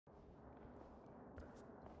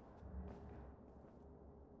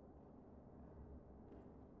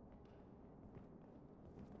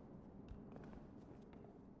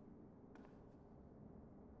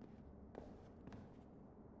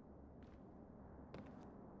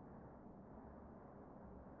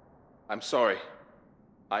I'm sorry.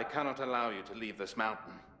 I cannot allow you to leave this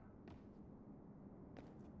mountain.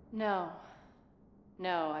 No.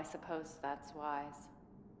 No, I suppose that's wise.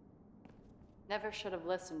 Never should have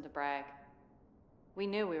listened to Bragg. We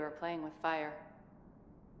knew we were playing with fire.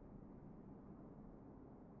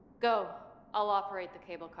 Go. I'll operate the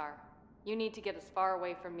cable car. You need to get as far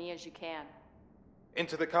away from me as you can.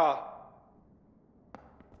 Into the car.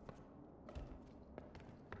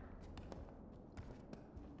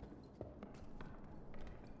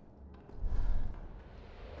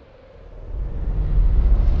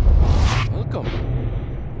 Welcome.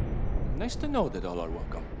 Nice to know that all are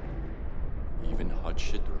welcome. Even hot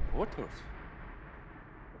shit reporters.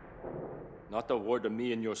 Not a word of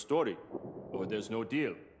me in your story, or there's no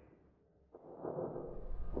deal.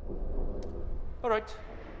 All right.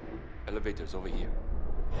 Elevator's over here.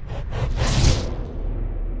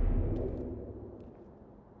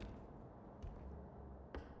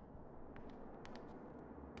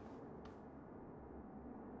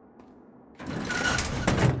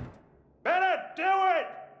 Better do it!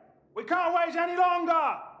 We can't wait any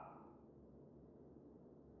longer!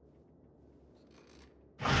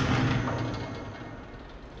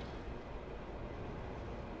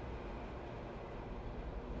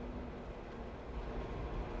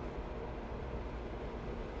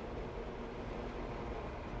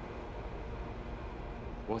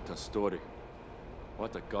 What a story.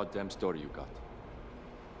 What a goddamn story you got.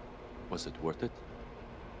 Was it worth it?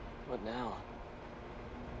 What now?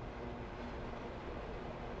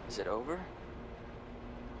 Is it over?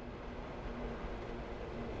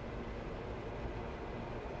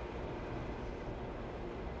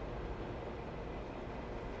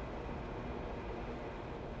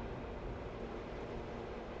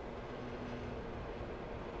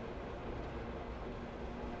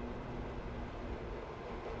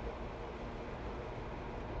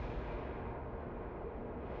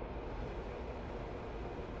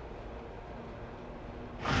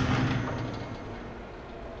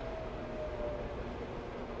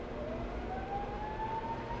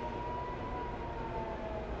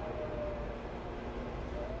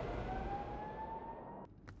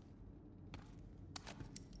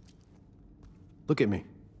 Look at me.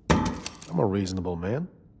 I'm a reasonable man.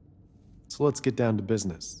 So let's get down to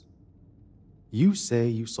business. You say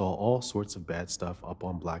you saw all sorts of bad stuff up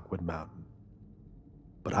on Blackwood Mountain.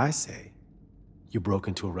 But I say you broke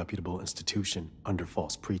into a reputable institution under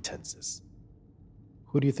false pretenses.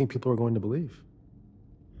 Who do you think people are going to believe?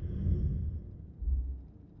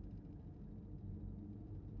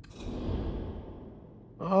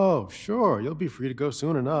 Oh, sure, you'll be free to go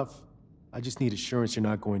soon enough. I just need assurance you're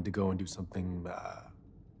not going to go and do something,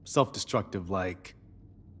 self-destructive like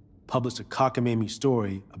publish a cockamamie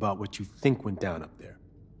story about what you think went down up there.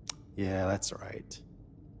 Yeah, that's right.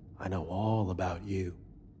 I know all about you.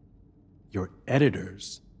 Your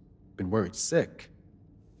editor's been worried sick.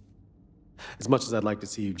 As much as I'd like to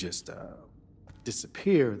see you just,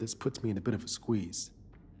 disappear, this puts me in a bit of a squeeze.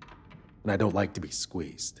 And I don't like to be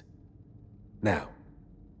squeezed. Now,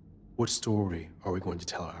 what story are we going to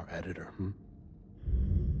tell our editor,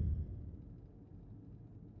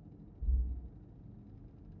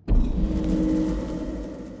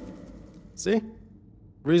 See?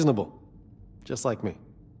 Reasonable. Just like me.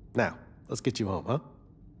 Now, let's get you home, huh?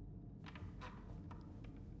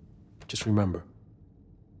 Just remember,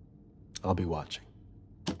 I'll be watching.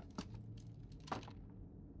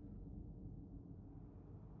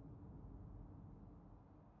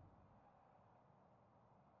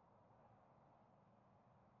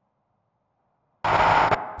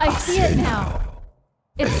 I see it now.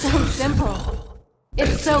 It's so simple.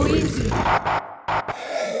 It's so easy.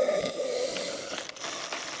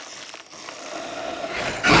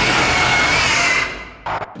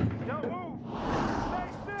 Don't move! Stay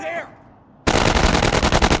still! There!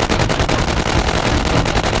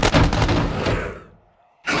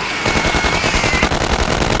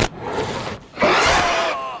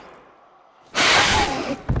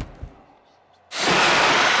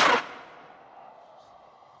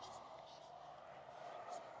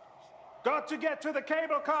 Got to get to the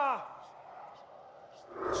cable car!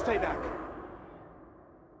 Stay back.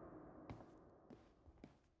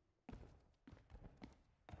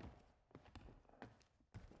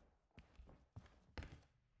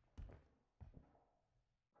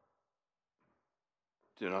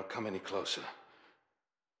 Do not come any closer.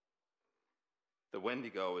 The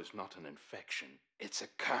Wendigo is not an infection. It's a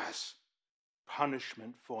curse.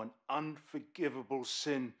 Punishment for an unforgivable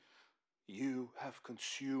sin. You have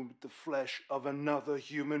consumed the flesh of another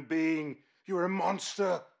human being. You're a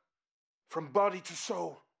monster, from body to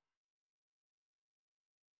soul.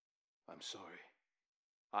 I'm sorry.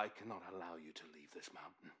 I cannot allow you to leave this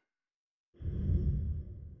mountain.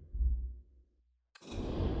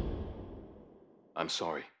 I'm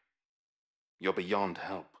sorry. You're beyond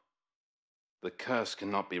help. The curse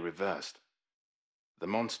cannot be reversed. The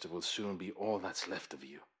monster will soon be all that's left of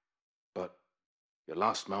you. But your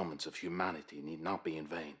last moments of humanity need not be in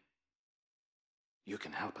vain. You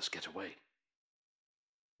can help us get away.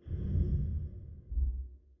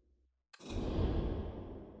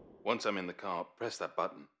 Once I'm in the car, press that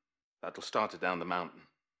button. That'll start it down the mountain.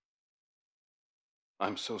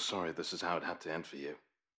 I'm so sorry this is how it had to end for you.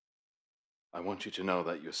 I want you to know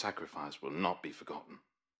that your sacrifice will not be forgotten.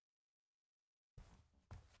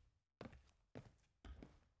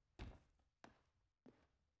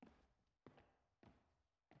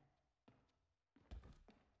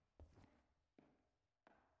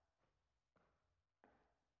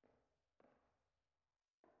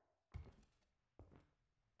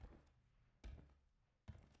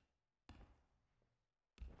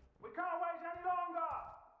 We can't wait any longer!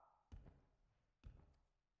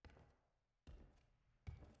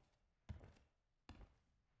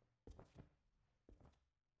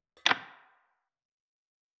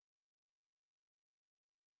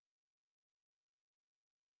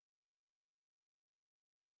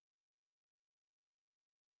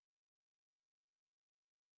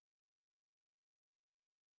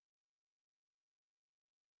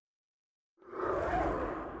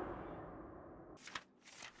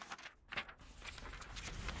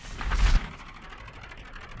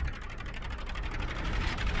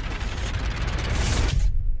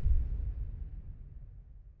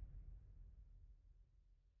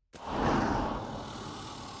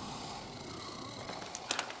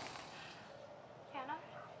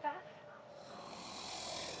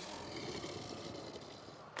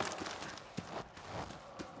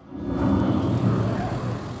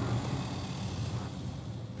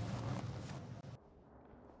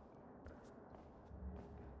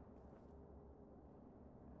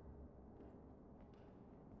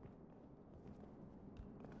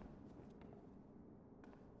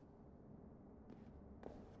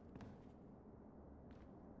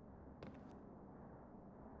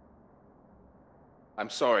 I'm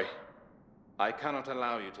sorry. I cannot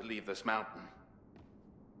allow you to leave this mountain.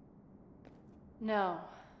 No.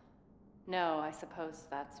 No, I suppose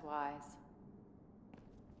that's wise.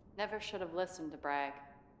 Never should have listened to Bragg.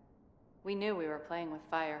 We knew we were playing with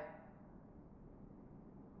fire.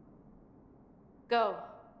 Go.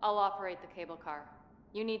 I'll operate the cable car.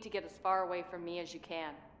 You need to get as far away from me as you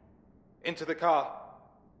can. Into the car.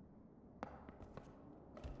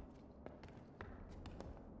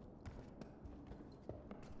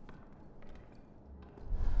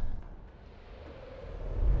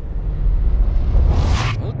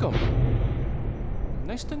 Welcome.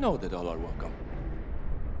 Nice to know that all are welcome.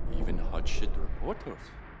 Even hot shit reporters.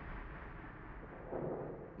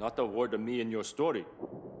 Not a word of me in your story,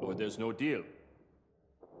 or there's no deal.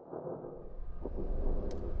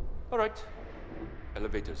 All right.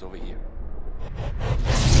 Elevator's over here.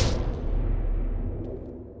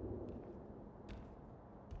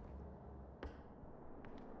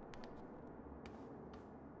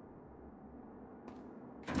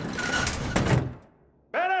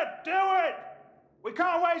 Bennett, do it! We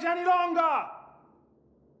can't wait any longer!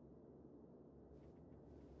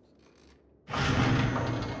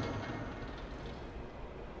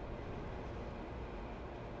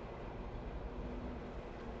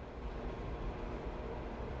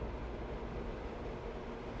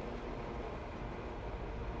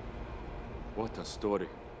 What a story.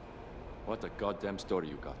 What a goddamn story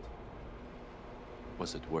you got.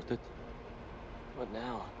 Was it worth it? What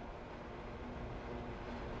now?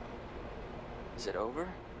 Is it over?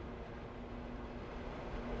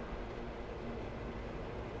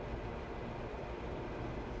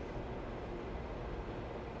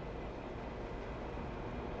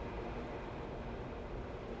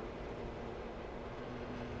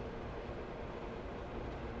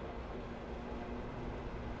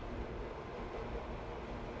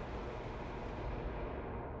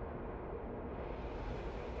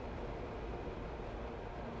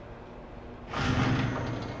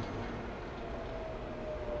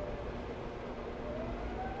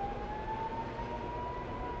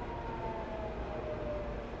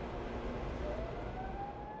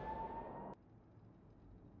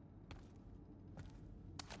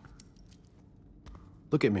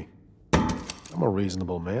 Look at me. I'm a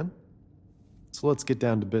reasonable man. So let's get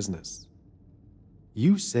down to business.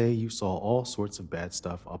 You say you saw all sorts of bad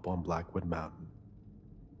stuff up on Blackwood Mountain.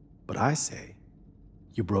 But I say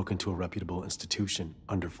you broke into a reputable institution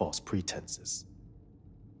under false pretenses.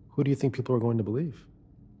 Who do you think people are going to believe?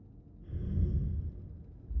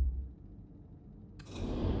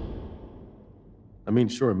 I mean,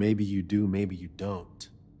 sure, maybe you do, maybe you don't.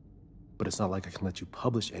 But it's not like I can let you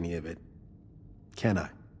publish any of it, can I?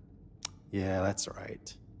 Yeah, that's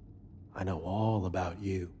right. I know all about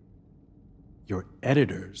you. Your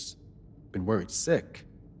editor's been worried sick.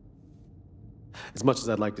 As much as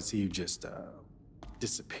I'd like to see you just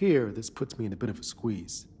disappear, this puts me in a bit of a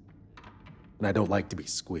squeeze. And I don't like to be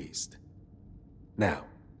squeezed. Now,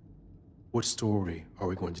 what story are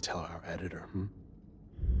we going to tell our editor,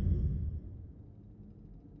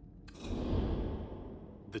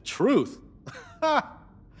 The truth?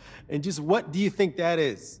 And just what do you think that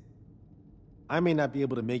is? I may not be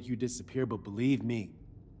able to make you disappear, but believe me,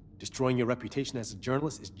 destroying your reputation as a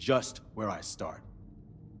journalist is just where I start.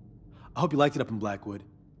 I hope you liked it up in Blackwood,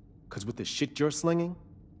 because with the shit you're slinging,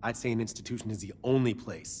 I'd say an institution is the only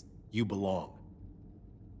place you belong.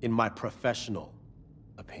 In my professional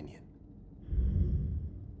opinion.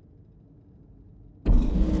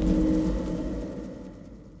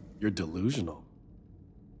 You're delusional.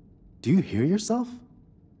 Do you hear yourself?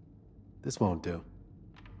 This won't do.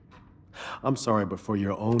 I'm sorry, but for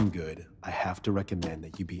your own good, I have to recommend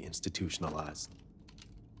that you be institutionalized.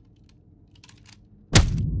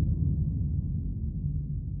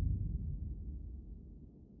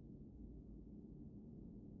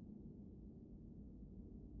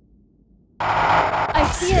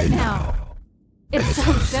 I see it now. It's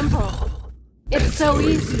so simple. It's so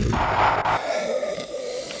easy.